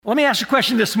Let me ask you a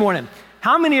question this morning.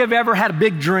 How many have ever had a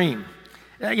big dream?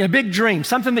 A big dream,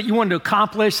 something that you wanted to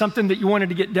accomplish, something that you wanted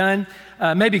to get done.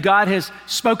 Maybe God has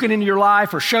spoken into your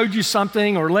life or showed you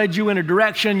something or led you in a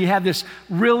direction. You have this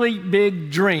really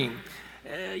big dream.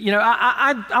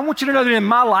 I want you to know that in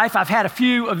my life, I've had a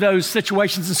few of those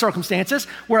situations and circumstances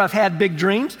where I've had big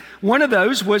dreams. One of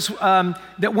those was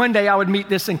that one day I would meet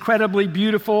this incredibly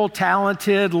beautiful,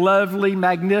 talented, lovely,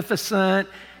 magnificent,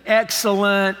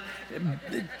 excellent,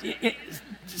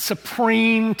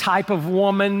 supreme type of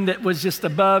woman that was just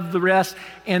above the rest,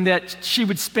 and that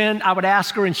I would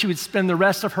ask her and she would spend the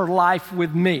rest of her life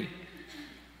with me.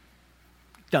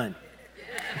 Done.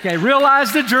 Okay,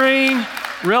 realized the dream,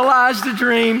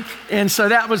 and so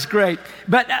that was great.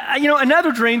 But,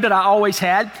 another dream that I always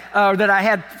had, that I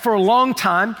had for a long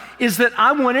time, is that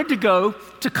I wanted to go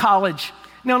to college.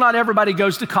 Now, not everybody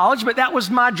goes to college, but that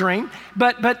was my dream.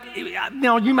 But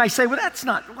you may say, well, that's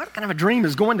not, what kind of a dream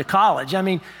is going to college?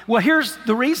 Here's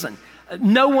the reason.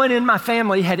 No one in my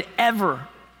family had ever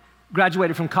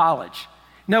graduated from college.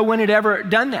 No one had ever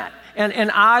done that. And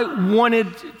I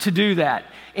wanted to do that.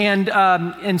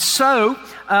 And so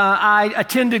I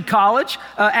attended college.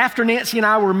 After Nancy and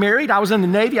I were married, I was in the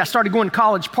Navy. I started going to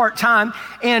college part-time.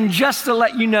 And just to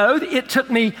let you know, it took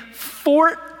me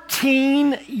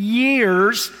 14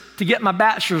 years to get my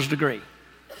bachelor's degree.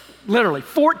 Literally,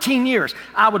 14 years.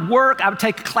 I would work, I would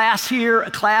take a class here,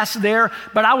 a class there,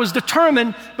 but I was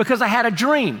determined because I had a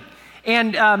dream.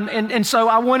 And so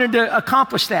I wanted to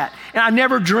accomplish that. And I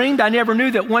never dreamed, I never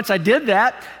knew that once I did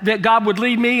that God would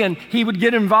lead me and He would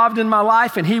get involved in my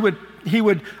life, and He would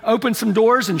open some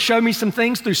doors and show me some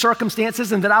things through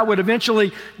circumstances, and that I would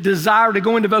eventually desire to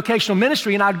go into vocational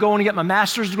ministry, and I'd go on and get my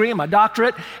master's degree and my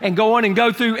doctorate and go on and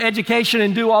go through education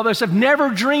and do all this stuff. Never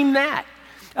dreamed that.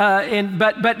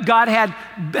 But God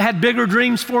had bigger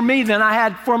dreams for me than I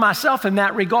had for myself in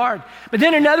that regard. But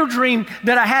then another dream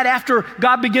that I had after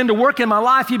God began to work in my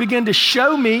life, He began to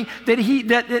show me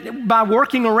that by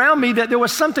working around me, that there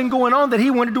was something going on that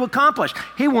He wanted to accomplish.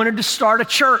 He wanted to start a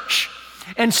church.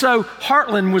 And so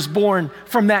Heartland was born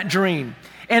from that dream.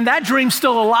 And that dream's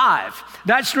still alive.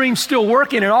 That dream's still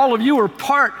working, and all of you are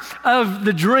part of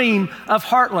the dream of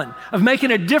Heartland, of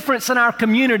making a difference in our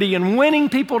community and winning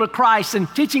people to Christ and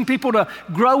teaching people to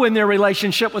grow in their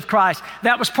relationship with Christ.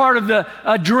 That was part of the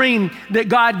dream that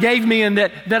God gave me and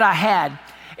that I had.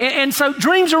 And so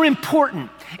dreams are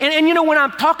important. And when I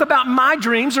talk about my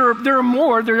dreams, there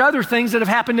are other things that have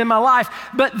happened in my life,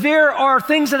 but there are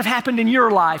things that have happened in your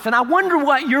life, and I wonder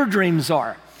what your dreams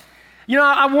are.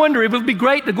 I wonder, it would be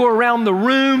great to go around the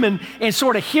room and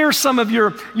sort of hear some of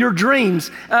your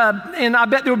dreams. And I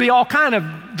bet there will be all kind of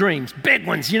dreams, big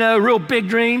ones, real big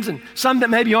dreams, and some that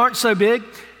maybe aren't so big.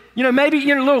 Maybe,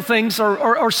 little things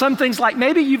or some things like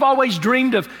maybe you've always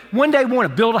dreamed of one day want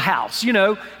to build a house.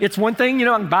 It's one thing,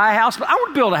 I can buy a house, but I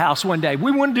want to build a house one day.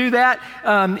 We want to do that.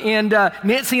 And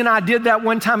Nancy and I did that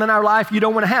one time in our life. You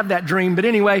don't want to have that dream, but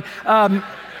anyway,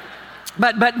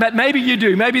 But maybe you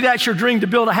do. Maybe that's your dream, to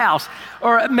build a house.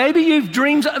 Or maybe you've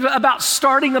dreamed about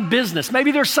starting a business.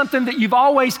 Maybe there's something that you've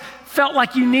always felt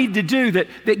like you need to do,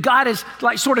 that God is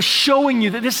like sort of showing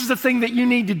you that this is the thing that you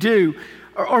need to do.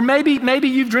 Or maybe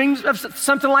you've dreamed of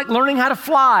something like learning how to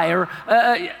fly, or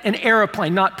an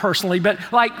airplane, not personally, but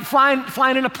like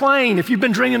flying in a plane. If you've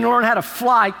been dreaming to learn how to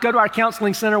fly, go to our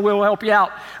counseling center, we'll help you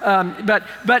out. But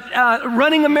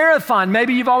running a marathon,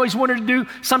 maybe you've always wanted to do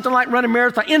something like run a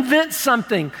marathon, invent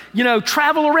something,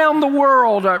 travel around the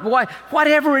world, or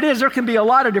whatever it is. There can be a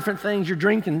lot of different things. Your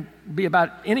dream can be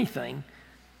about anything.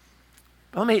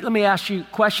 Let me ask you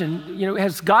a question.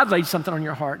 Has God laid something on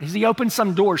your heart? Has He opened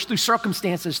some doors through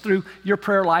circumstances, through your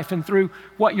prayer life, and through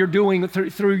what you're doing,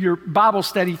 through your Bible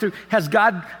study? Has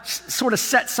God sort of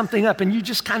set something up, and you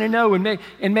just kind of know,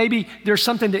 and maybe there's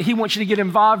something that He wants you to get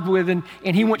involved with, and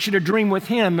He wants you to dream with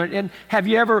Him? And have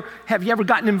you ever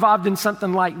gotten involved in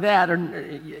something like that?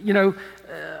 Or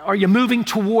are you moving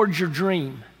towards your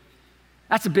dream?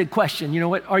 That's a big question. You know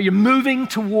what? Are you moving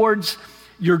towards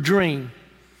your dream?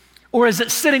 Or is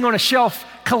it sitting on a shelf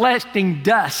collecting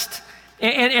dust?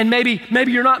 And maybe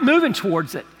you're not moving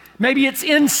towards it. Maybe it's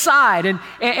inside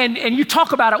and you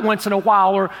talk about it once in a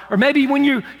while, or maybe when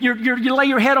you lay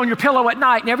your head on your pillow at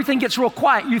night and everything gets real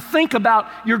quiet, you think about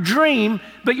your dream,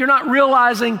 but you're not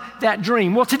realizing that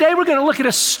dream. Well, today we're going to look at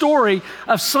a story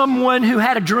of someone who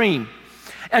had a dream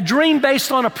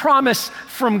based on a promise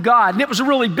from God. And it was a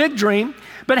really big dream,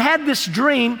 but had this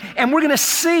dream, and we're going to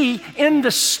see in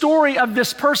the story of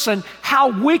this person how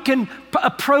we can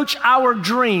approach our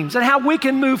dreams and how we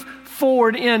can move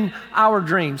forward in our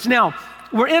dreams. Now,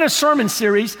 we're in a sermon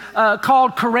series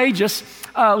called Courageous,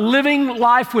 living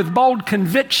life with bold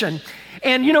conviction.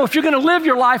 And you know, if you're going to live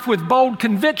your life with bold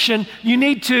conviction, you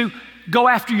need to go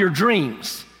after your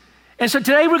dreams. And so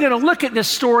today we're going to look at this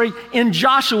story in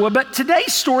Joshua, but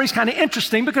today's story is kind of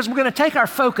interesting because we're going to take our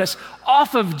focus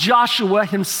off of Joshua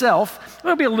himself.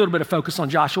 There'll be a little bit of focus on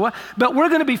Joshua, but we're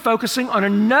going to be focusing on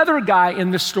another guy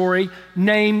in the story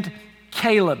named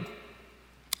Caleb.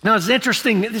 Now, it's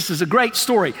interesting, this is a great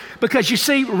story because you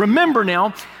see, remember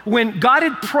now, when God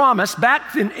had promised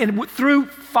back through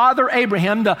Father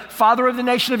Abraham, the father of the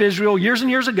nation of Israel, years and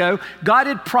years ago, God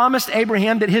had promised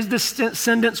Abraham that his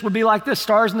descendants would be like the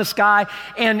stars in the sky.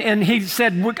 And he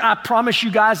said, I promise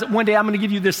you guys that one day I'm going to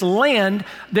give you this land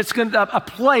that's a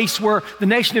place where the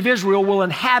nation of Israel will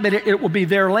inhabit it. It will be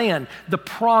their land. The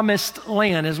promised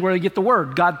land is where they get the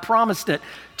word. God promised it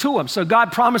to them. So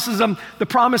God promises them the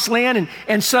promised land.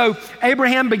 And so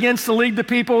Abraham begins to lead the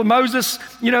people. Moses,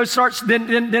 starts,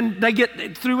 then they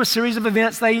get through a series of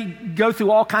events. They go through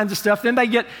all kinds of stuff. Then they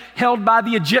get held by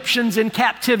the Egyptians in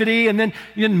captivity. And then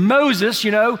Moses,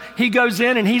 he goes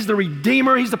in and he's the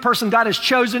redeemer. He's the person God has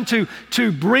chosen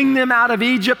to bring them out of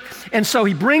Egypt. And so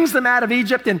he brings them out of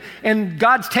Egypt and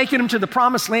God's taking them to the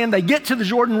promised land. They get to the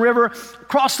Jordan River.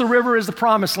 Across the river is the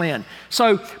promised land.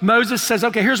 So Moses says,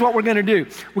 okay, here's what we're going to do.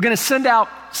 We're going to send out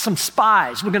some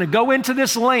spies. We're going to go into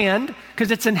this land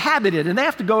because it's inhabited and they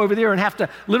have to go over there and have to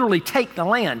literally take the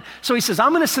land. So he says,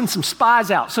 I'm going to send some spies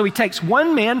out. So he takes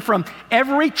one man from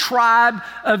every tribe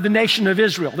of the nation of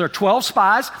Israel. There are 12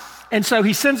 spies. And so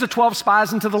he sends the 12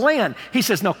 spies into the land. He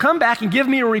says, now come back and give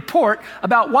me a report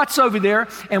about what's over there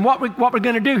and what we're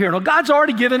going to do here. Now God's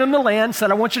already given him the land,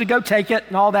 said, I want you to go take it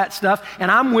and all that stuff.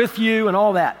 And I'm with you and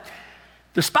all that.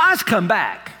 The spies come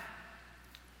back.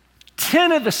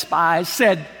 10 of the spies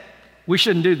said, we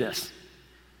shouldn't do this.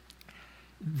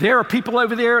 There are people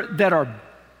over there that are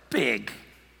big.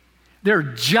 There are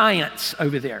giants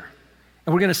over there.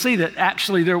 And we're going to see that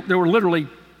actually there were literally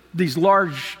these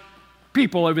large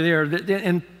people over there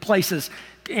in places.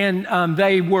 And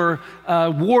they were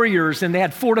warriors and they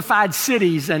had fortified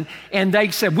cities. And they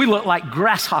said, we look like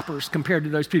grasshoppers compared to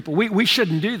those people. We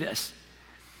shouldn't do this.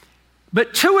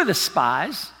 But 2 of the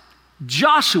spies,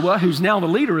 Joshua, who's now the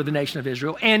leader of the nation of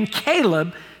Israel, and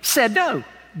Caleb said, no,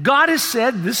 God has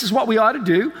said this is what we ought to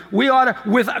do. We ought to,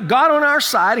 with God on our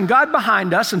side and God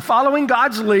behind us and following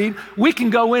God's lead, we can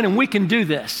go in and we can do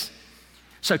this.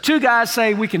 So 2 guys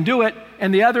say we can do it,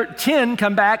 and the other 10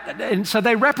 come back, and so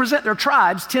they represent their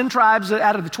tribes. 10 tribes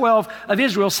out of the 12 of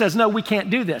Israel says, no, we can't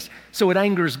do this. So it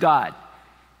angers God.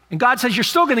 And God says, you're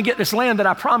still going to get this land that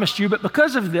I promised you, but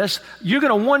because of this, you're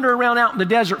going to wander around out in the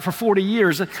desert for 40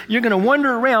 years. You're going to wander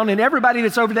around, and everybody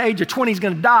that's over the age of 20 is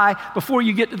going to die before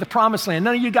you get to the promised land.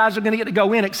 None of you guys are going to get to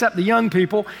go in except the young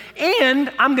people.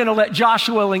 And I'm going to let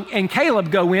Joshua and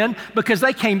Caleb go in because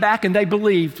they came back and they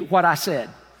believed what I said.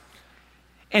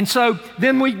 And so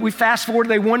then we fast forward,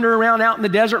 they wander around out in the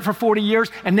desert for 40 years,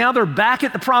 and now they're back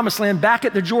at the promised land, back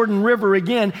at the Jordan River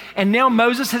again, and now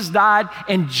Moses has died,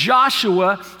 and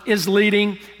Joshua is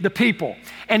leading the people.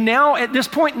 And now at this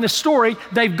point in the story,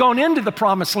 they've gone into the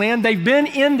promised land. They've been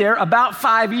in there about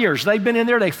 5 years. They've been in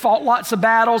there, they fought lots of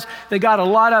battles, they got a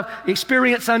lot of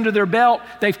experience under their belt,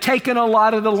 they've taken a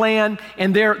lot of the land,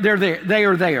 and they're there, they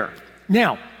are there.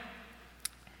 Now,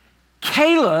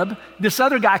 Caleb, this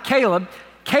other guy, Caleb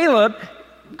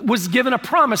was given a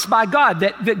promise by God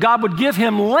that God would give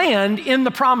him land in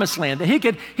the promised land, that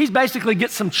he's basically get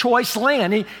some choice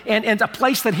land and a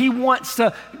place that he wants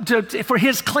to for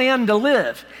his clan to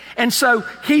live. And so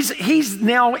he's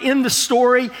now in the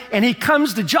story, and he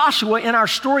comes to Joshua in our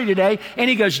story today, and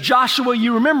he goes, Joshua,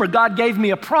 you remember God gave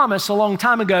me a promise a long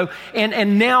time ago,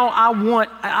 and now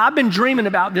I've been dreaming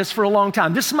about this for a long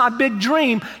time. This is my big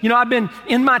dream. I've been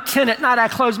in my tent at night, I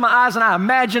close my eyes and I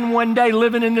imagine one day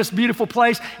living in this beautiful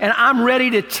place, and I'm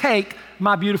ready to take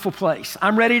my beautiful place.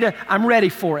 I'm ready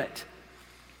for it.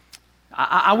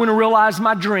 I want to realize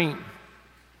my dream.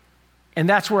 And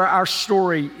that's where our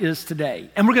story is today.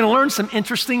 And we're going to learn some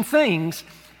interesting things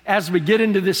as we get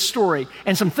into this story,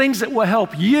 and some things that will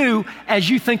help you as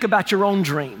you think about your own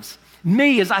dreams.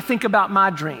 Me, as I think about my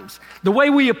dreams. The way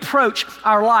we approach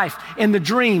our life and the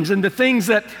dreams and the things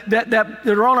that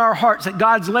are on our hearts, that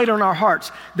God's laid on our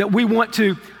hearts, that we want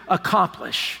to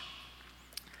accomplish.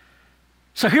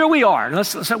 So here we are.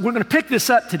 We're going to pick this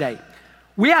up today.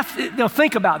 We have to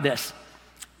think about this.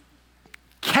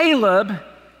 Caleb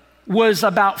was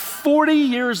about 40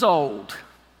 years old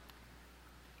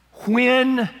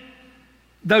when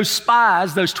those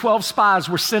 12 spies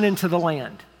were sent into the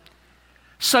land.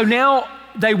 So now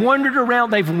they've wandered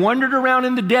around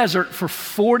in the desert for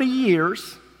 40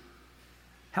 years.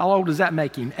 How old does that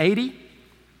make him? 80?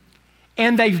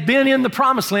 and they've been in the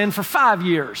promised land for 5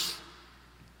 years.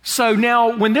 So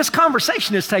now when this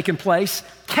conversation is taking place,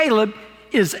 Caleb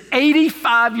is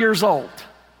 85 years old.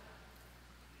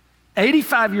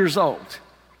 85 years old.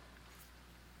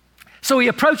 So he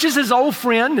approaches his old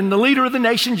friend and the leader of the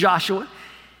nation, Joshua,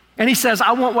 and he says,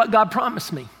 I want what God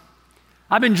promised me.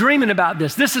 I've been dreaming about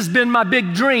this. This has been my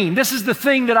big dream. This is the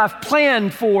thing that I've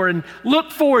planned for and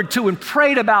looked forward to and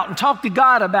prayed about and talked to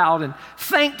God about and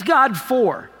thanked God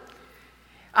for.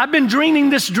 I've been dreaming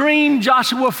this dream,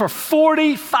 Joshua, for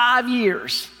 45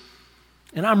 years,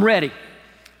 and I'm ready.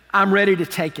 I'm ready to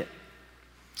take it.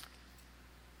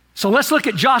 So let's look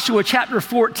at Joshua chapter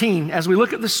 14 as we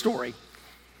look at the story.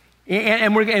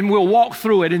 And we'll walk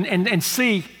through it and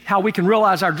see how we can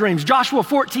realize our dreams. Joshua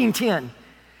 14:10.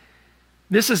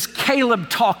 This is Caleb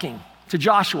talking to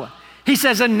Joshua. He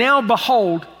says, and now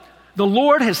behold, the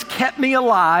Lord has kept me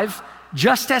alive,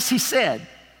 just as he said.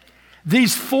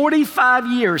 These 45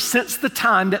 years since the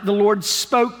time that the Lord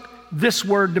spoke this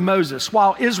word to Moses,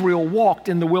 while Israel walked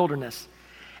in the wilderness.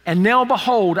 And now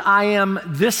behold, I am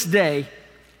this day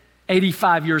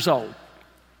 85 years old.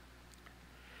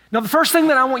 Now, the first thing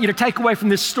that I want you to take away from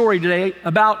this story today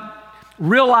about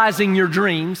realizing your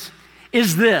dreams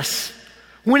is this.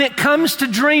 When it comes to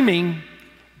dreaming,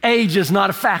 age is not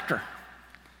a factor.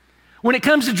 When it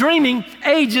comes to dreaming,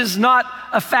 age is not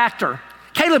a factor.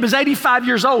 Caleb is 85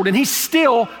 years old and he's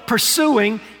still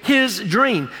pursuing his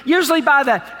dream. Usually by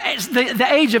the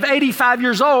age of 85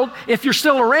 years old, if you're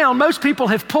still around, most people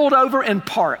have pulled over and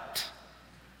parked.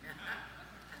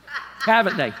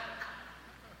 Haven't they?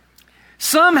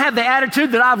 Some have the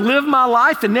attitude that I've lived my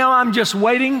life and now I'm just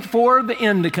waiting for the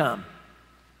end to come.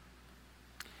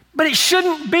 But it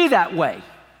shouldn't be that way.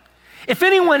 If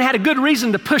anyone had a good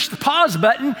reason to push the pause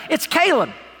button, it's Caleb.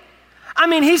 I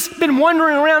mean, he's been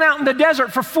wandering around out in the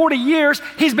desert for 40 years.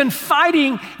 He's been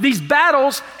fighting these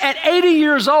battles at 80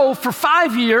 years old for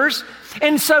 5 years.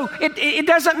 And so it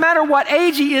doesn't matter what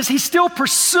age he is, he's still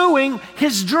pursuing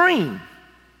his dream.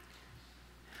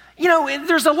 You know,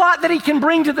 there's a lot that he can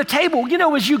bring to the table. You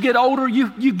know, as you get older,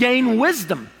 you gain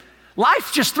wisdom.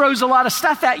 Life just throws a lot of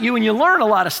stuff at you and you learn a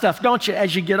lot of stuff, don't you,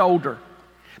 as you get older?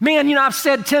 Man, you know, I've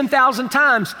said 10,000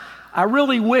 times, I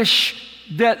really wish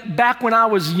that back when I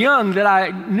was young that I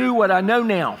knew what I know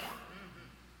now.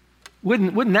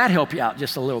 Wouldn't that help you out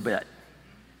just a little bit?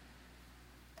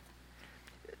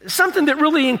 Something that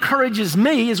really encourages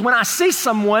me is when I see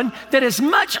someone that is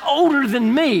much older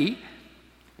than me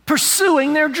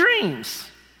pursuing their dreams.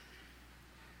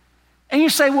 And you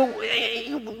say, well,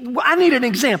 I need an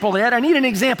example, Ed. I need an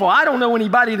example. I don't know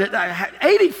anybody that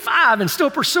 85 and still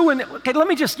pursuing it. Okay, let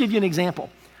me just give you an example.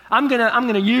 I'm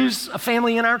gonna use a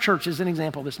family in our church as an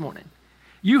example this morning.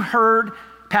 You heard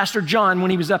Pastor John,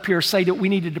 when he was up here, say that we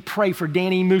needed to pray for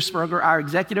Danny Moosberger, our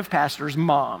executive pastor's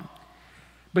mom,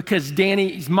 because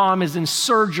Danny's mom is in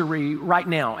surgery right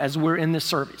now as we're in this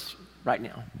service right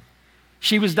now.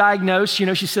 She was diagnosed, you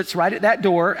know, she sits right at that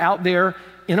door out there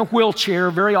in a wheelchair,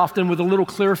 very often with a little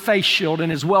clear face shield,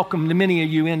 and has welcomed many of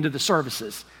you into the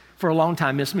services for a long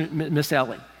time, Miss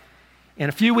Ellie. And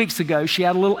a few weeks ago, she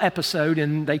had a little episode,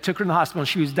 and they took her to the hospital, and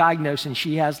she was diagnosed, and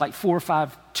she has like 4 or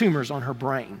 5 tumors on her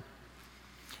brain.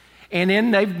 And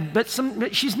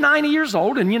then she's 90 years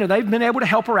old, and you know, they've been able to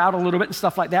help her out a little bit and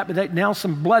stuff like that, but now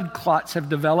some blood clots have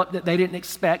developed that they didn't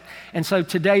expect, and so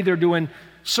today they're doing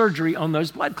surgery on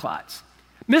those blood clots.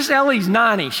 Miss Ellie's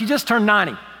 90, she just turned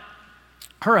 90.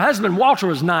 Her husband, Walter,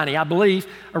 was 90, I believe,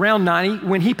 around 90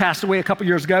 when he passed away a couple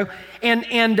years ago.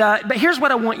 But here's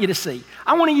what I want you to see.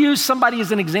 I want to use somebody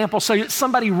as an example, so it's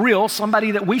somebody real,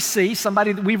 somebody that we see,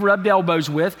 somebody that we've rubbed elbows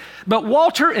with. But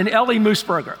Walter and Ellie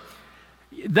Moosberger,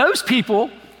 those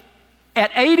people at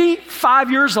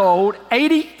 85 years old,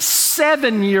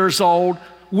 87 years old,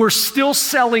 were still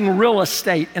selling real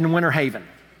estate in Winter Haven.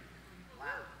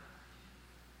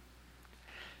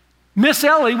 Miss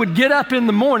Ellie would get up in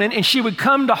the morning and she would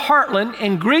come to Heartland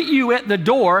and greet you at the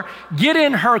door, get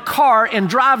in her car and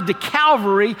drive to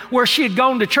Calvary, where she had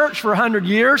gone to church for 100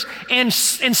 years, and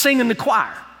sing in the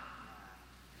choir.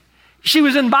 She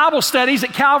was in Bible studies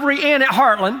at Calvary and at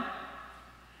Heartland.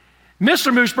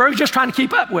 Mr. Moosberg was just trying to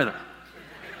keep up with her.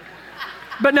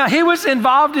 But now he was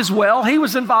involved as well.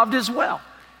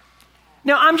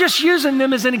 Now I'm just using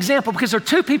them as an example because they're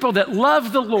two people that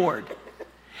love the Lord.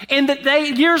 And that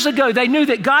years ago, they knew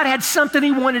that God had something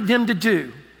he wanted them to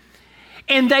do.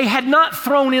 And they had not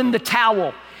thrown in the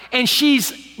towel. And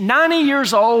she's 90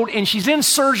 years old and she's in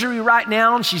surgery right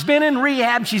now and she's been in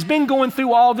rehab. She's been going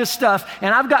through all this stuff.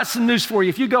 And I've got some news for you.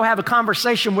 If you go have a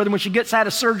conversation with her when she gets out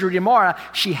of surgery tomorrow,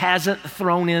 she hasn't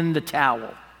thrown in the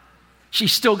towel.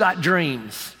 She's still got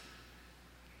dreams.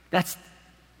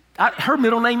 Her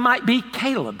middle name might be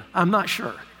Caleb. I'm not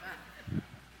sure.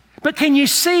 But can you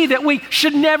see that we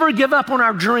should never give up on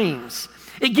our dreams?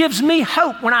 It gives me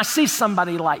hope when I see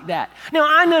somebody like that. Now,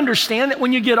 I understand that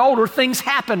when you get older, things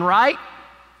happen, right?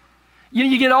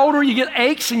 You get older, you get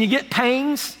aches and you get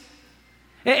pains.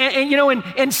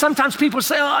 And sometimes people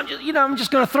say, I'm just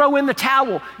going to throw in the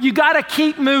towel. You got to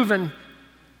keep moving.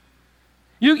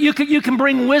 You can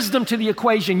bring wisdom to the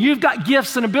equation. You've got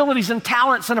gifts and abilities and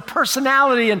talents and a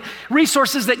personality and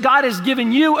resources that God has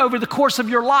given you over the course of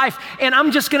your life. And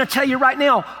I'm just going to tell you right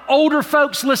now, older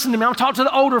folks, listen to me. I'm talking to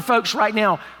the older folks right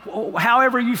now.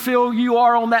 However you feel you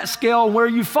are on that scale, where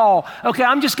you fall. Okay,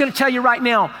 I'm just going to tell you right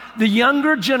now, the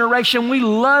younger generation, we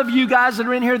love you guys that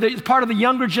are in here, that part of the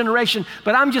younger generation,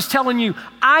 but I'm just telling you,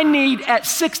 I need, at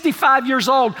 65 years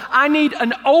old, I need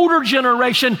an older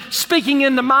generation speaking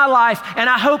into my life, and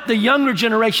I hope the younger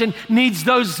generation needs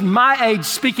those my age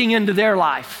speaking into their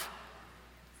life.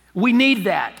 We need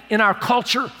that in our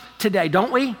culture today,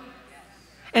 don't we?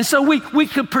 And so we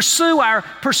could pursue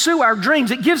our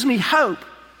dreams. It gives me hope.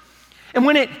 And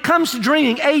when it comes to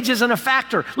dreaming, age isn't a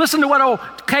factor. Listen to what old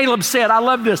Caleb said. I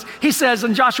love this. He says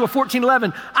in Joshua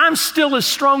 14:11, I'm still as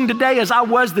strong today as I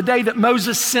was the day that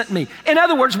Moses sent me. In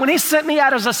other words, when he sent me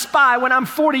out as a spy when I'm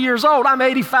 40 years old, I'm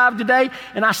 85 today,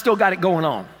 and I still got it going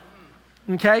on.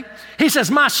 Okay? He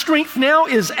says, my strength now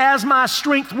is as my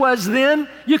strength was then.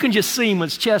 You can just see him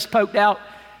with his chest poked out.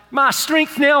 My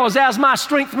strength now is as my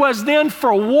strength was then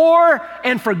for war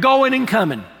and for going and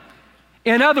coming.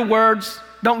 In other words,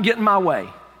 don't get in my way.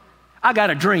 I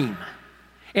got a dream,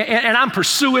 and I'm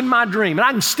pursuing my dream, and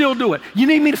I can still do it. You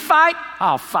need me to fight?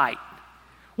 I'll fight.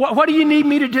 What do you need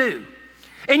me to do?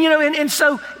 And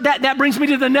so that brings me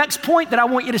to the next point that I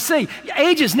want you to see.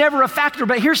 Age is never a factor,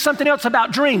 but here's something else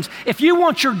about dreams. If you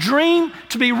want your dream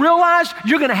to be realized,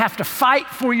 you're going to have to fight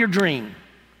for your dream.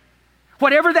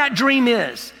 Whatever that dream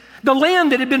is. The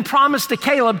land that had been promised to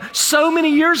Caleb so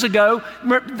many years ago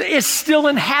is still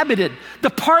inhabited.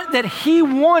 The part that he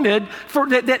wanted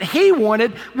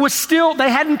was still,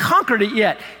 they hadn't conquered it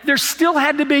yet. There still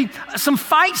had to be some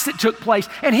fights that took place.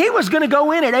 And he was going to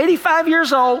go in at 85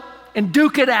 years old and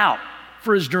duke it out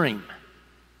for his dream.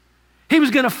 He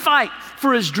was going to fight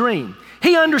for his dream.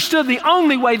 He understood the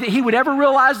only way that he would ever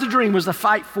realize the dream was to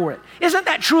fight for it. Isn't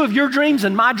that true of your dreams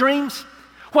and my dreams?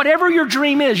 Whatever your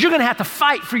dream is, you're going to have to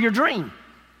fight for your dream.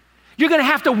 You're going to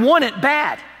have to want it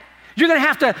bad. You're going to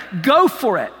have to go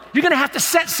for it. You're going to have to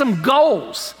set some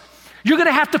goals. You're going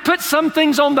to have to put some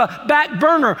things on the back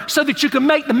burner so that you can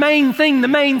make the main thing,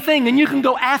 and you can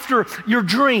go after your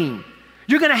dream.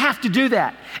 You're going to have to do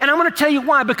that. And I'm going to tell you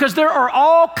why, because there are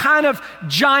all kind of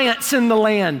giants in the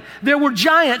land. There were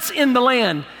giants in the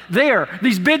land there.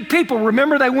 These big people,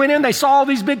 remember they went in, they saw all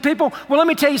these big people? Well, let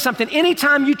me tell you something.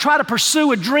 Anytime you try to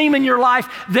pursue a dream in your life,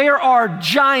 there are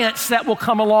giants that will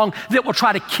come along that will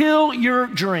try to kill your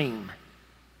dream.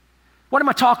 What am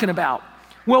I talking about?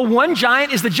 Well, one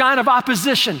giant is the giant of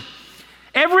opposition.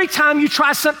 Every time you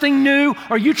try something new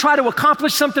or you try to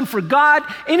accomplish something for God,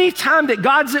 anytime that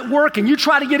God's at work and you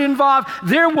try to get involved,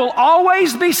 there will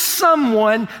always be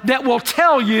someone that will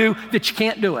tell you that you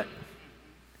can't do it.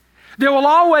 There will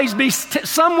always be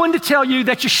someone to tell you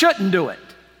that you shouldn't do it.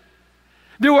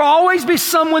 There will always be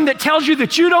someone that tells you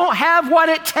that you don't have what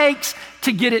it takes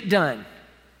to get it done.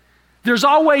 There's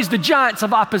always the giants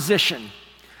of opposition.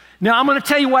 Now, I'm going to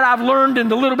tell you what I've learned in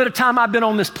the little bit of time I've been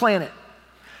on this planet.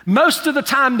 Most of the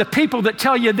time, the people that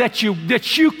tell you that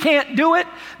you can't do it,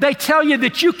 they tell you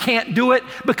that you can't do it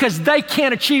because they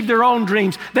can't achieve their own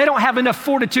dreams. They don't have enough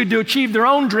fortitude to achieve their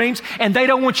own dreams, and they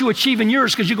don't want you achieving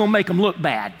yours because you're going to make them look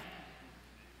bad.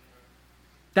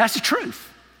 That's the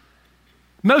truth.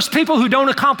 Most people who don't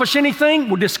accomplish anything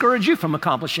will discourage you from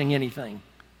accomplishing anything.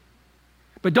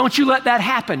 But don't you let that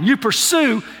happen. You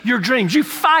pursue your dreams. You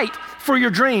fight for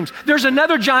your dreams. There's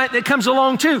another giant that comes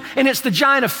along too, and it's the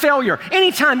giant of failure.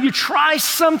 Anytime you try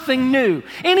something new,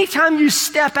 anytime you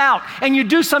step out and you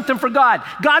do something for God,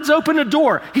 God's opened a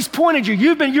door. He's pointed you.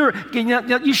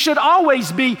 You should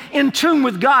always be in tune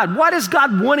with God. What is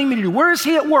God wanting me to do? Where is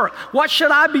He at work? What should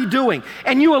I be doing?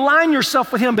 And you align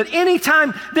yourself with Him. But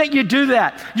anytime that you do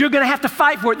that, you're going to have to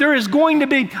fight for it. There is going to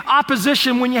be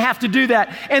opposition when you have to do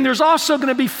that. And there's also going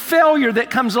to be failure that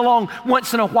comes along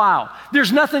once in a while.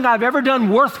 There's nothing I've ever done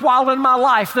worthwhile in my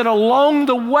life that along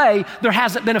the way there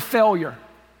hasn't been a failure.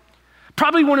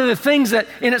 Probably one of the things that,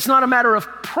 and it's not a matter of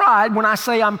pride when I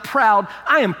say I'm proud,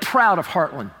 I am proud of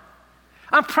Heartland.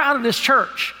 I'm proud of this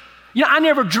church. You know, I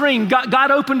never dreamed.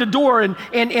 God opened a door and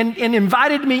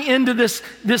invited me into this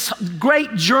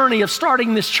great journey of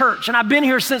starting this church. And I've been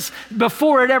here since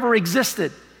before it ever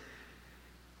existed.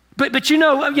 But you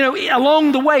know,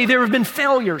 along the way, there have been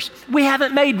failures. We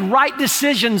haven't made right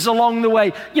decisions along the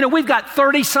way. You know, we've got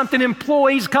 30-something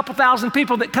employees, a couple thousand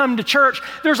people that come to church.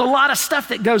 There's a lot of stuff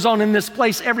that goes on in this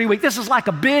place every week. This is like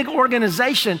a big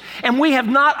organization, and we have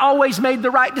not always made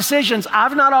the right decisions.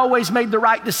 I've not always made the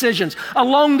right decisions.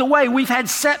 Along the way, we've had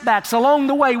setbacks. Along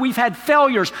the way, we've had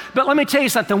failures. But let me tell you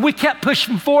something. We kept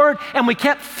pushing forward, and we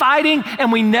kept fighting,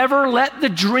 and we never let the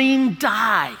dream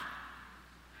die.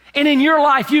 And in your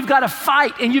life, you've got to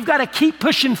fight and you've got to keep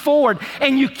pushing forward,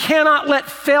 and you cannot let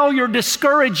failure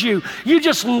discourage you. You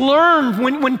just learn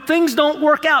when things don't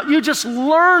work out, you just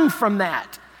learn from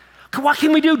that. What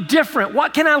can we do different?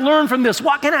 What can I learn from this?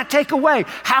 What can I take away?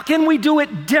 How can we do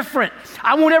it different?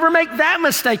 I won't ever make that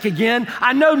mistake again.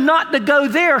 I know not to go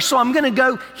there, so I'm going to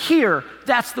go here.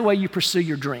 That's the way you pursue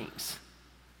your dreams.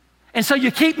 And so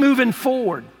you keep moving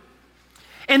forward.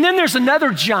 And then there's another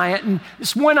giant, and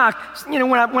it's one I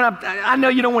know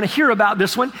you don't want to hear about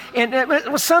this one,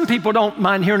 and some people don't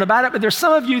mind hearing about it, but there's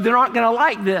some of you that aren't going to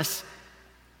like this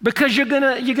because you're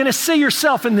gonna see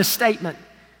yourself in this statement.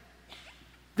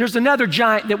 There's another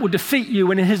giant that will defeat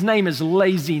you, and his name is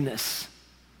laziness.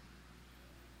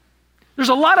 There's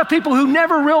a lot of people who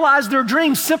never realize their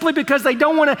dreams simply because they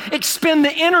don't want to expend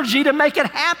the energy to make it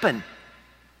happen.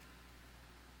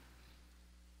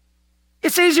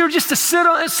 It's easier just to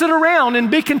sit around and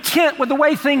be content with the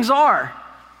way things are.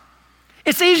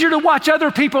 It's easier to watch other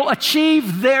people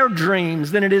achieve their dreams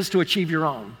than it is to achieve your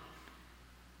own.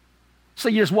 So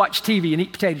you just watch TV and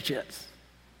eat potato chips.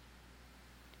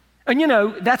 And you know,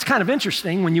 that's kind of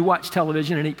interesting when you watch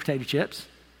television and eat potato chips.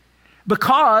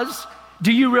 Because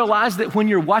do you realize that when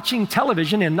you're watching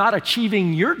television and not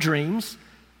achieving your dreams,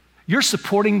 you're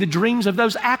supporting the dreams of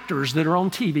those actors that are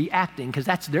on TV acting, because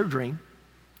that's their dream.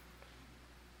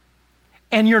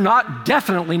 And you're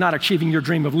definitely not achieving your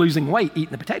dream of losing weight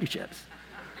eating the potato chips.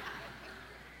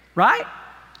 Right?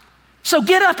 So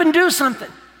get up and do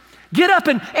something. Get up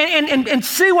and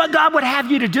see what God would have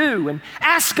you to do, and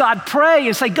ask God, pray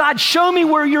and say, God, show me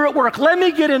where you're at work. Let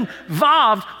me get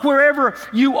involved wherever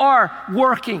you are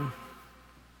working.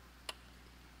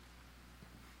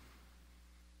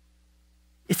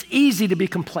 It's easy to be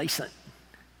complacent.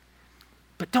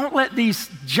 But don't let these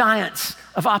giants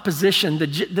of opposition, the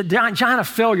giant of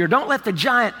failure, don't let the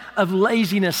giant of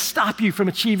laziness stop you from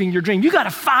achieving your dream. You got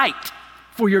to fight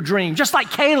for your dream. Just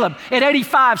like Caleb at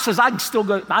 85 says, I can still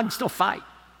fight.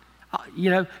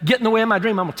 Get in the way of my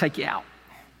dream, I'm going to take you out.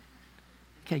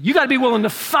 Okay, you got to be willing to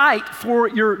fight for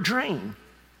your dream.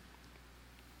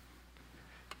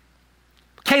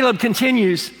 Caleb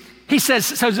continues. He says,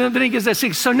 then he gives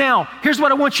this. So now, here's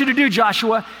what I want you to do,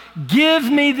 Joshua. Give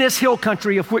me this hill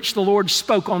country of which the Lord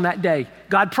spoke on that day.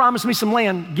 God promised me some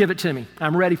land. Give it to me.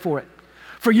 I'm ready for it.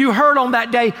 For you heard on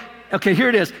that day, okay, here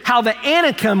it is, how the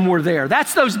Anakim were there.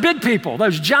 That's those big people,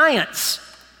 those giants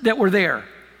that were there,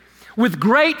 with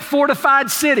great fortified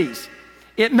cities.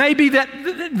 It may be that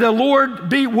the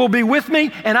Lord will be with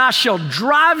me, and I shall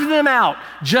drive them out,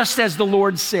 just as the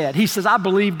Lord said. He says, I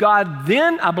believe God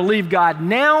then, I believe God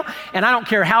now, and I don't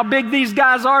care how big these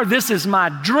guys are. This is my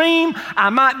dream. I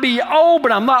might be old,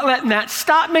 but I'm not letting that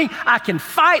stop me. I can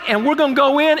fight, and we're going to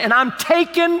go in, and I'm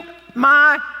taking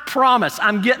my promise.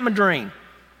 I'm getting my dream.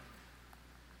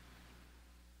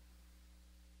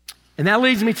 And that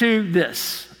leads me to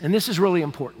this, and this is really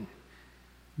important.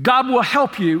 God will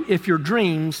help you if your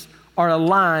dreams are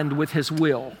aligned with His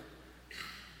will.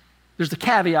 There's a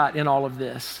caveat in all of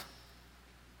this.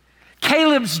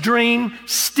 Caleb's dream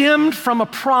stemmed from a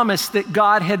promise that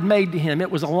God had made to him.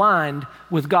 It was aligned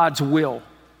with God's will.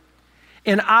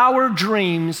 And our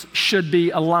dreams should be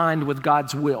aligned with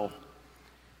God's will.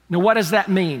 Now, what does that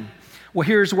mean? Well,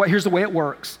 here's the way it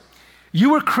works.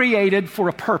 You were created for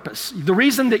a purpose. The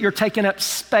reason that you're taking up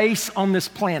space on this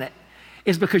planet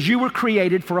is because you were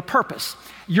created for a purpose.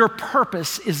 Your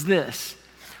purpose is this: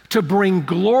 to bring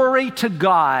glory to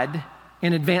God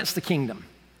and advance the kingdom.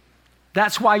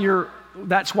 That's why you're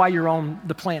on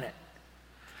the planet.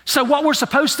 So what we're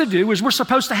supposed to do is we're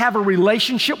supposed to have a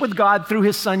relationship with God through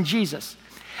His Son Jesus.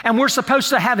 And we're supposed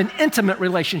to have an intimate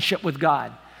relationship with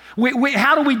God.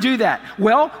 How do we do that?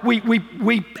 Well,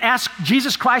 we ask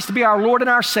Jesus Christ to be our Lord and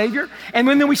our Savior, and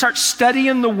then we start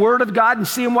studying the Word of God and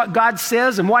seeing what God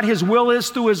says and what His will is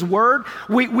through His Word.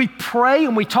 We pray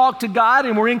and we talk to God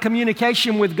and we're in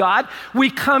communication with God. We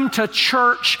come to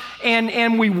church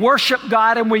and we worship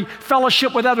God and we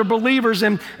fellowship with other believers,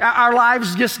 and our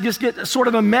lives just get sort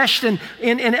of enmeshed in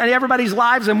everybody's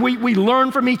lives, and we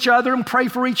learn from each other and pray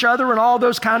for each other and all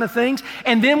those kind of things.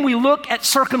 And then we look at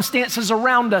circumstances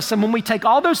around us us. And when we take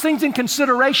all those things in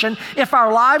consideration, if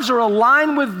our lives are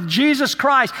aligned with Jesus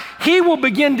Christ, He will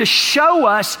begin to show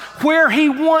us where He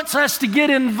wants us to get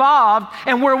involved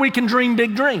and where we can dream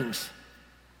big dreams.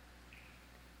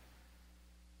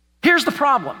 Here's the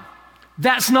problem.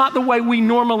 That's not the way we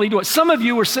normally do it. Some of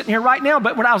you are sitting here right now,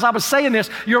 but when I was saying this,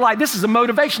 you're like, this is a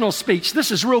motivational speech. This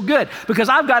is real good because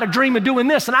I've got a dream of doing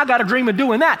this and I've got a dream of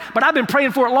doing that, but I've been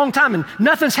praying for it a long time and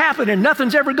nothing's happened and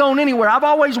nothing's ever gone anywhere. I've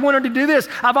always wanted to do this.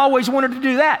 I've always wanted to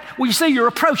do that. Well, you see, you're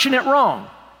approaching it wrong.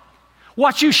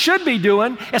 What you should be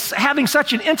doing is having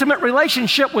such an intimate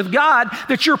relationship with God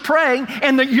that you're praying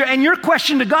and your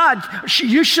question to God,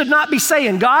 you should not be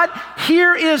saying, God,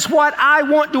 here is what I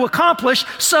want to accomplish,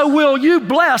 so will you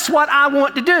bless what I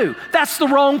want to do? That's the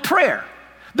wrong prayer.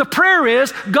 The prayer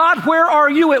is, God, where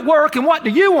are you at work and what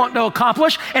do you want to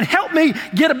accomplish? And help me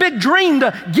get a big dream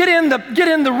to get in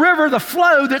the river, the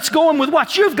flow that's going with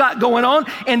what you've got going on.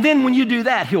 And then when you do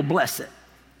that, He'll bless it.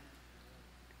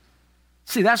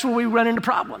 See, that's where we run into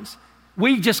problems.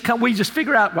 We just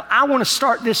figure out, well, I want to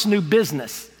start this new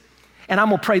business, and I'm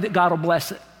going to pray that God will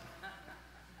bless it.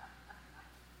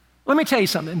 Let me tell you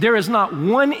something. There is not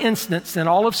one instance in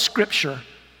all of Scripture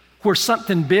where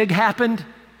something big happened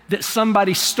that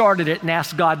somebody started it and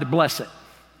asked God to bless it.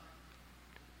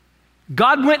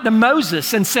 God went to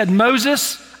Moses and said,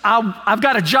 Moses, I've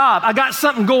got a job. I got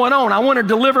something going on. I want to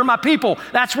deliver my people.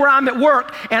 That's where I'm at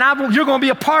work, and you're going to be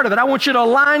a part of it. I want you to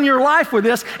align your life with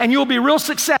this, and you'll be real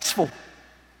successful,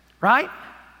 right?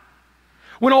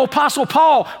 When old Apostle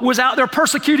Paul was out there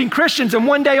persecuting Christians, and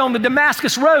one day on the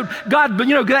Damascus road, God,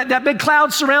 that big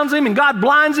cloud surrounds him, and God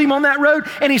blinds him on that road,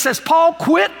 and he says, Paul,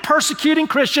 quit persecuting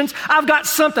Christians. I've got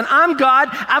something. I'm God.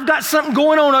 I've got something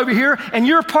going on over here, and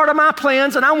you're part of my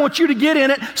plans, and I want you to get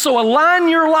in it, so align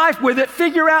your life with it.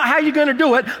 Figure out how you're going to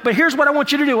do it, but here's what I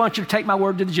want you to do. I want you to take my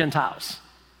word to the Gentiles.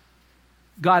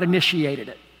 God initiated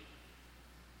it.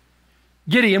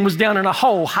 Gideon was down in a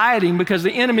hole hiding because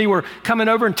the enemy were coming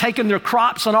over and taking their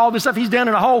crops and all this stuff. He's down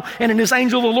in a hole, and then this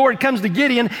angel of the Lord comes to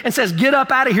Gideon and says, get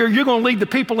up out of here. You're going to lead the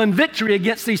people in victory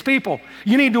against these people.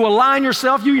 You need to align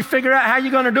yourself. You figure out how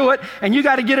you're going to do it, and you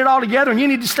got to get it all together, and you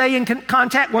need to stay in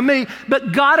contact with me.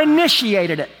 But God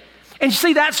initiated it. And you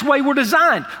see, that's the way we're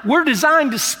designed. We're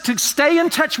designed to stay in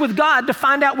touch with God, to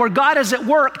find out where God is at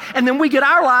work, and then we get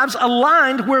our lives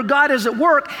aligned where God is at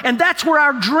work, and that's where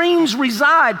our dreams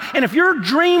reside. And if your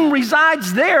dream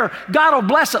resides there, God will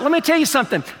bless it. Let me tell you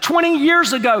something. 20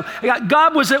 years ago,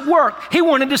 God was at work. He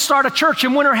wanted to start a church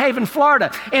in Winter Haven,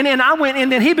 Florida. And I went,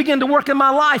 and then He began to work in my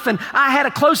life, and I had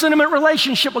a close, intimate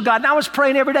relationship with God. And I was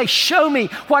praying every day, show me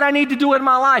what I need to do in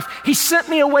my life. He sent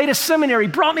me away to seminary,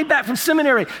 brought me back from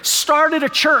seminary, started a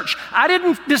church.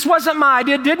 This wasn't my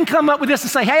idea. Didn't come up with this and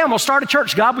say, hey, I'm going to start a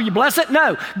church. God, will you bless it?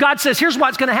 No. God says, here's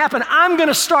what's going to happen. I'm going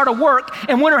to start a work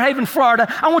in Winter Haven, Florida.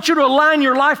 I want you to align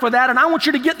your life with that, and I want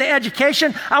you to get the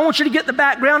education. I want you to get the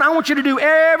background. I want you to do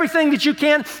everything that you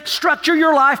can, structure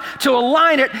your life to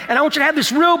align it, and I want you to have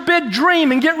this real big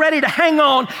dream and get ready to hang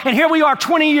on. And here we are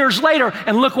 20 years later,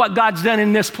 and look what God's done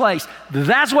in this place.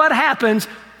 That's what happens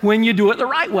when you do it the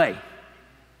right way.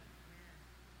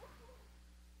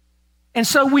 And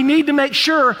so we need to make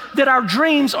sure that our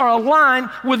dreams are aligned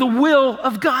with the will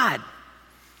of God.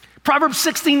 Proverbs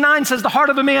 16:9 says, the heart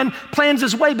of a man plans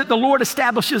his way, but the Lord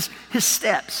establishes his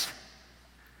steps.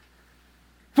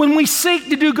 When we seek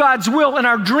to do God's will and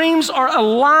our dreams are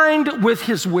aligned with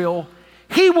His will,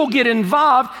 He will get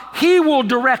involved. He will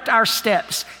direct our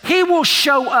steps. He will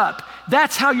show up.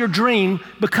 That's how your dream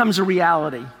becomes a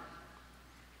reality.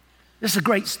 This is a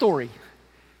great story.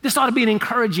 This ought to be an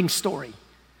encouraging story.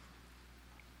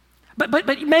 But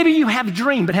maybe you have a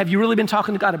dream, but have you really been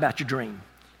talking to God about your dream?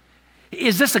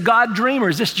 Is this a God dream, or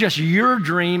is this just your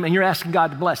dream and you're asking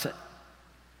God to bless it?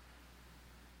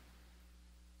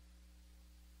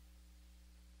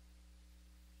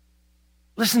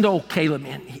 Listen to old Caleb,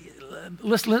 man.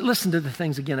 Listen to the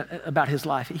things again about his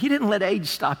life. He didn't let age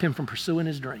stop him from pursuing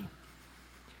his dream.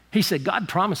 He said, God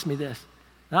promised me this,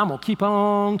 and I'm going to keep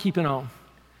on keeping on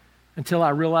until I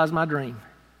realize my dream.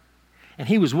 And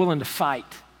he was willing to fight.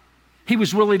 He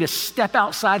was willing to step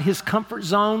outside his comfort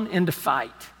zone and to fight.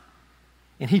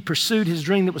 And he pursued his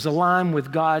dream that was aligned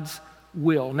with God's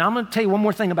will. Now, I'm going to tell you one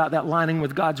more thing about that lining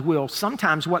with God's will.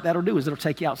 Sometimes what that'll do is it'll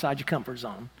take you outside your comfort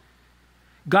zone.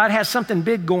 God has something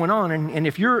big going on, and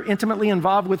if you're intimately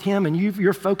involved with Him and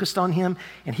you're focused on Him,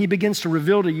 and He begins to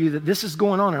reveal to you that this is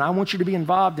going on and I want you to be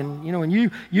involved, and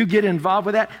you get involved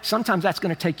with that, sometimes that's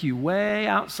going to take you way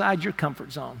outside your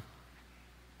comfort zone.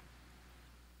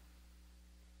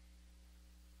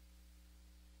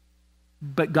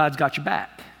 But God's got your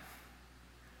back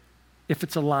if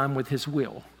it's aligned with His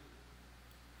will.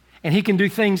 And he can do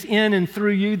things in and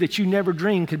through you that you never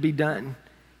dreamed could be done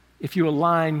if you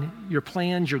align your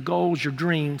plans, your goals, your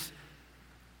dreams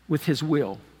with his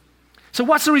will. So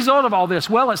what's the result of all this?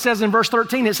 Well, it says in verse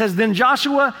 13, it says, then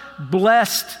Joshua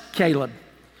blessed Caleb,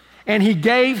 and he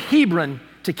gave Hebron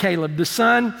to Caleb, the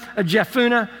son of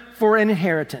Jephunneh, for an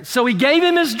inheritance. So he gave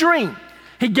him his dream.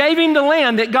 He gave him the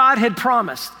land that God had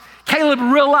promised. Caleb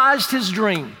realized his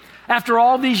dream. After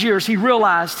all these years, he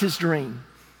realized his dream.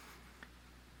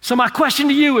 So my question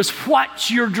to you is, what's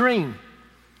your dream?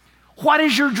 What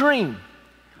is your dream?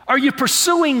 Are you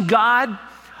pursuing God?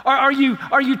 Are you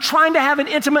trying to have an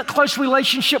intimate, close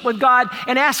relationship with God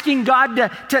and asking God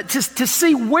to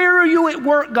see, where are you at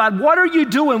work, God? What are you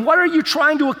doing? What are you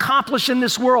trying to accomplish in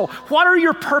this world? What are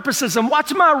your purposes and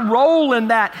what's my role in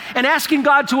that? And asking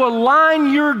God to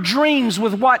align your dreams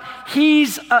with what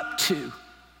he's up to.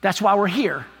 That's why we're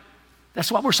here.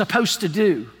 That's what we're supposed to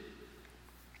do.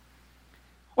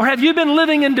 Or have you been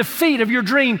living in defeat of your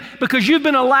dream because you've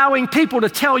been allowing people to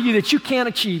tell you that you can't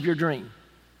achieve your dream?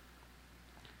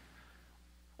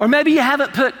 Or maybe you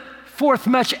haven't put forth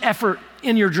much effort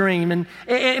in your dream, and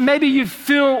maybe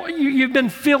you've been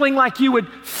feeling like you would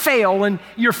fail, and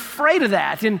you're afraid of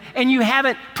that, and you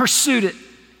haven't pursued it.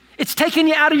 It's taken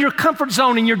you out of your comfort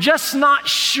zone, and you're just not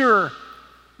sure.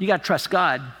 You got to trust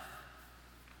God.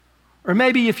 Or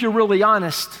maybe if you're really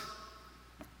honest,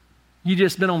 you've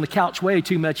just been on the couch way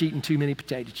too much, eating too many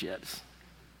potato chips.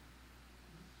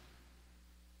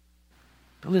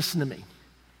 But listen to me.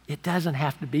 It doesn't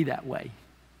have to be that way.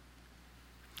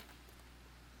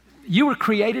 You were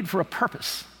created for a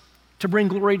purpose, to bring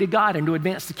glory to God and to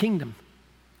advance the kingdom.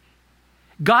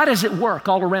 God is at work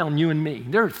all around you and me.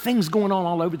 There are things going on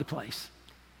all over the place.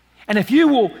 And if you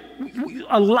will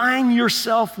align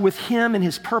yourself with him and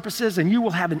his purposes, and you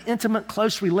will have an intimate,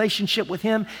 close relationship with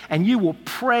him, and you will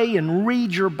pray and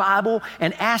read your Bible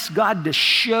and ask God to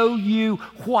show you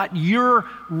what your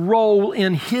role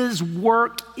in his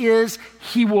work is,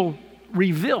 he will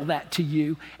reveal that to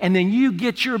you. And then you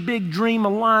get your big dream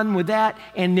aligned with that,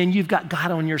 and then you've got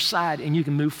God on your side and you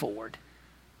can move forward.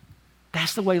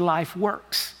 That's the way life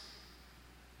works.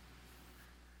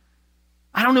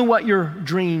 I don't know what your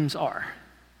dreams are.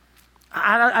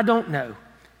 I don't know.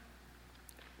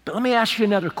 But let me ask you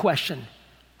another question.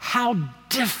 How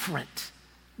different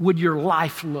would your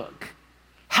life look?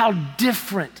 How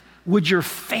different would your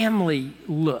family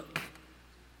look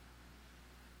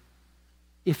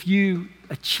if you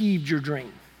achieved your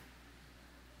dream?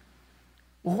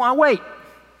 Well, why wait?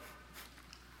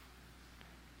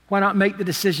 Why not make the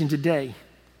decision today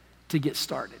to get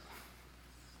started?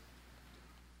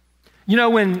 You know,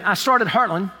 when I started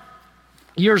Heartland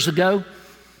years ago,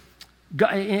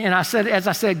 God, and as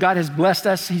I said, God has blessed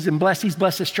us. He's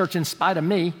blessed this church in spite of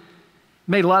me.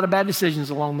 Made a lot of bad decisions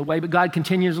along the way, but God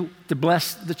continues to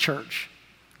bless the church.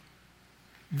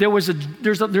 There's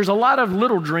a lot of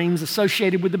little dreams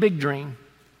associated with the big dream.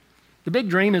 The big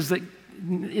dream is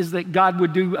that God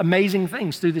would do amazing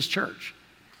things through this church.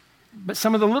 But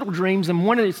some of the little dreams,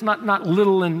 and it's not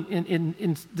little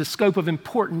in the scope of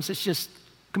importance, it's just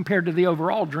compared to the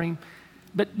overall dream.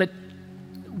 But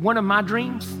one of my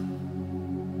dreams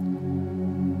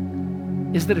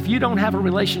is that if you don't have a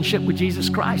relationship with Jesus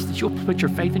Christ, that you'll put your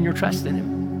faith and your trust in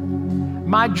him.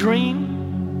 My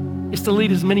dream is to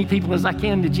lead as many people as I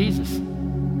can to Jesus,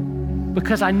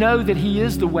 because I know that he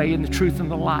is the way and the truth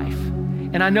and the life.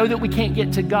 And I know that we can't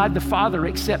get to God the Father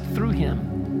except through him.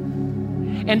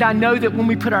 And I know that when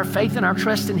we put our faith and our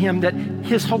trust in him, that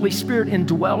his Holy Spirit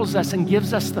indwells us and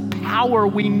gives us the power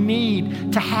we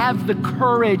need to have the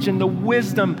courage and the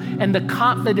wisdom and the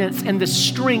confidence and the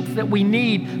strength that we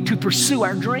need to pursue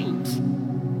our dreams.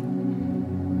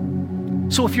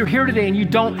 So if you're here today and you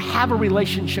don't have a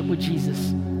relationship with Jesus,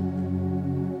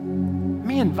 let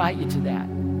me invite you to that.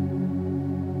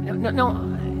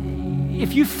 No,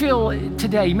 if you feel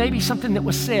today, maybe something that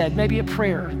was said, maybe a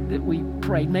prayer that we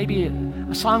prayed, maybe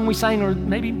a song we sang, or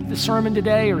maybe the sermon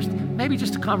today, or maybe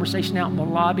just a conversation out in the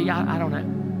lobby, I don't know.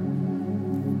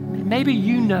 Maybe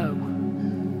you know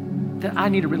that I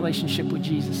need a relationship with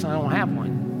Jesus and I don't have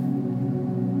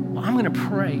one. Well, I'm going to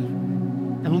pray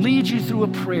and lead you through a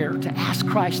prayer to ask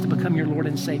Christ to become your Lord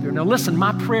and Savior. Now listen,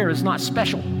 my prayer is not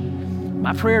special.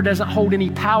 My prayer doesn't hold any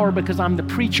power because I'm the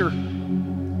preacher.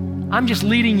 I'm just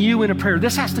leading you in a prayer.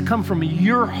 This has to come from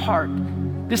your heart.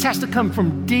 This has to come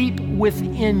from deep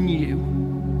within you.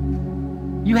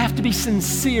 You have to be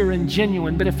sincere and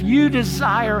genuine. But if you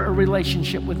desire a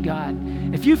relationship with God,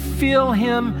 if you feel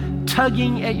him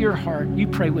tugging at your heart, you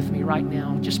pray with me right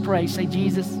now. Just pray. Say,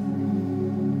 Jesus,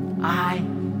 I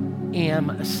am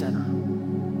a sinner.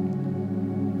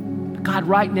 God,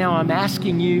 right now I'm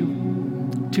asking you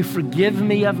to forgive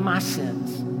me of my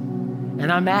sins.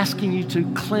 And I'm asking you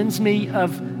to cleanse me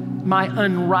of my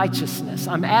unrighteousness.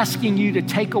 I'm asking you to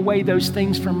take away those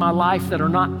things from my life that are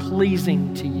not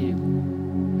pleasing to you.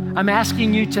 I'm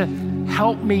asking you to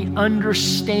help me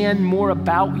understand more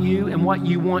about you and what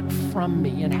you want from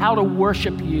me and how to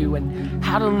worship you and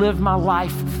how to live my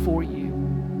life for you.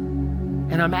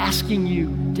 And I'm asking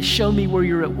you to show me where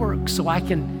you're at work so I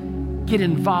can get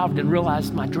involved and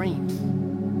realize my dreams.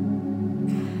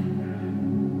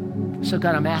 So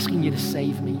God, I'm asking you to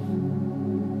save me.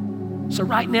 So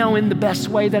right now, in the best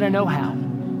way that I know how,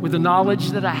 with the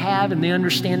knowledge that I have and the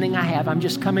understanding I have, I'm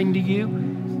just coming to you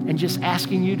and just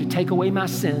asking you to take away my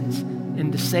sins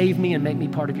and to save me and make me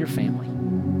part of your family.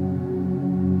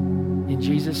 In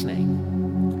Jesus'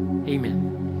 name,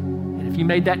 amen. And if you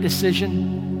made that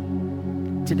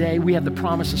decision today, we have the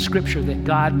promise of Scripture that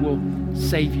God will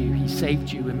save you. He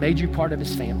saved you and made you part of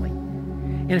his family.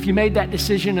 And if you made that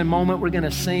decision, in a moment we're going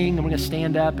to sing and we're going to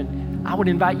stand up, and I would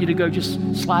invite you to go just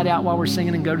slide out while we're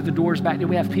singing and go to the doors back there.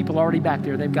 We have people already back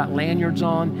there. They've got lanyards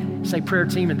on, say prayer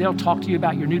team, and they'll talk to you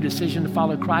about your new decision to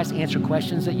follow Christ, answer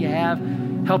questions that you have,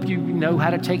 help you know how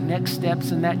to take next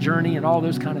steps in that journey and all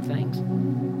those kind of things.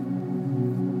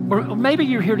 Or maybe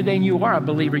you're here today and you are a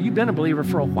believer. You've been a believer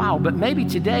for a while, but maybe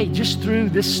today, just through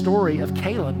this story of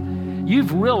Caleb,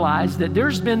 you've realized that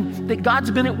that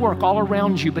God's been at work all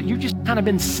around you, but you've just kind of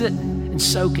been sitting and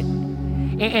soaking.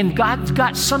 And God's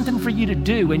got something for you to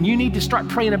do, and you need to start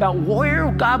praying about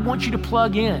where God wants you to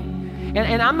plug in.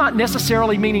 And I'm not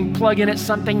necessarily meaning plug in at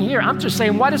something here. I'm just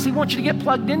saying, why does he want you to get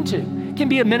plugged into? It can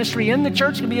be a ministry in the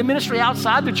church, it can be a ministry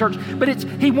outside the church, but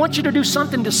he wants you to do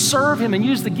something to serve him and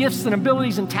use the gifts and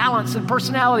abilities and talents and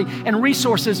personality and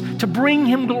resources to bring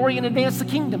him glory and advance the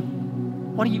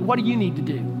kingdom. What do you need to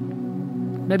do?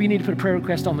 Maybe you need to put a prayer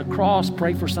request on the cross,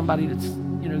 pray for somebody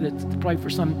pray for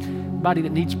somebody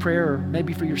that needs prayer, or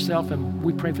maybe for yourself, and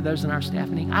we pray for those in our staff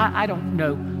meeting. I don't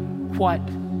know what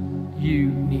you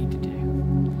need to do,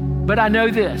 but I know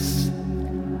this.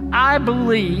 I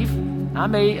believe,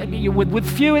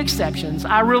 with few exceptions,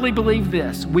 I really believe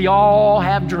this. We all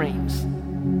have dreams.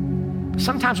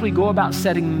 Sometimes we go about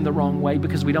setting them the wrong way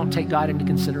because we don't take God into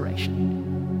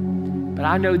consideration. But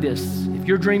I know this. If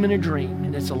you're dreaming a dream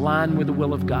and it's aligned with the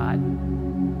will of God,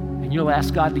 and you'll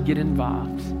ask God to get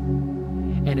involved,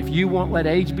 and if you won't let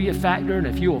age be a factor, and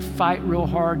if you will fight real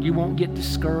hard, you won't get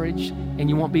discouraged, and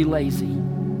you won't be lazy,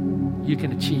 you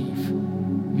can achieve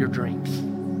your dreams.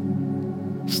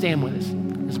 Stand with us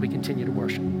as we continue to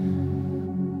worship.